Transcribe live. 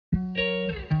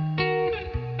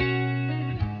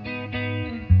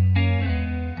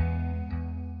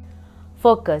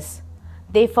Focus.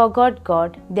 They forgot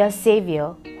God, their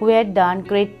Savior, who had done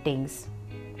great things.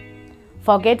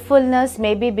 Forgetfulness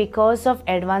may be because of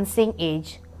advancing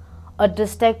age, a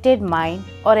distracted mind,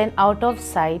 or an out of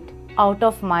sight, out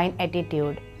of mind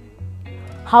attitude.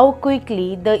 How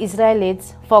quickly the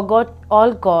Israelites forgot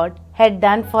all God had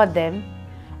done for them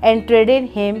and traded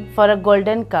Him for a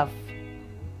golden calf.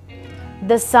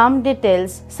 The psalm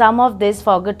details some of these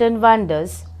forgotten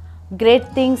wonders, great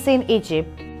things in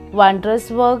Egypt, wondrous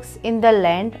works in the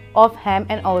land of Ham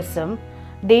and awesome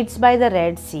deeds by the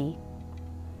Red Sea.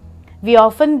 We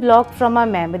often block from our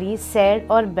memory sad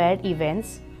or bad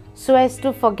events so as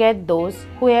to forget those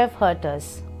who have hurt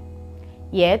us.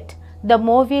 Yet, the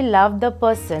more we love the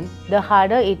person, the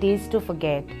harder it is to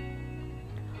forget.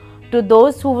 To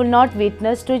those who will not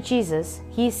witness to Jesus,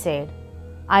 He said,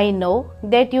 I know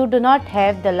that you do not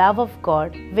have the love of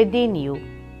God within you.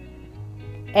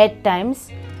 At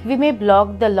times, we may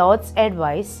block the Lord's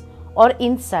advice or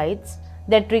insights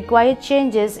that require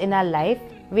changes in our life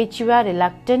which we are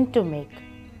reluctant to make.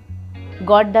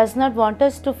 God does not want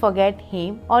us to forget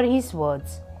Him or His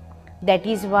words. That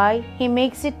is why He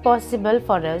makes it possible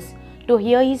for us to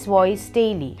hear His voice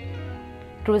daily,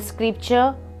 through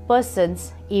scripture,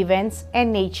 persons, events,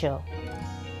 and nature.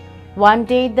 One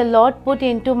day the Lord put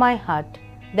into my heart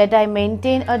that I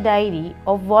maintain a diary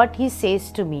of what He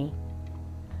says to me.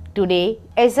 Today,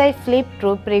 as I flip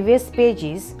through previous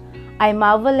pages, I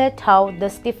marvel at how the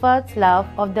steadfast love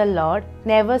of the Lord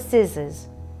never ceases.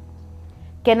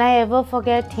 Can I ever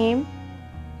forget Him?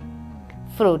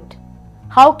 Fruit.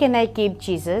 How can I keep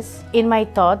Jesus in my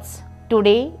thoughts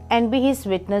today and be His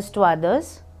witness to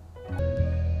others?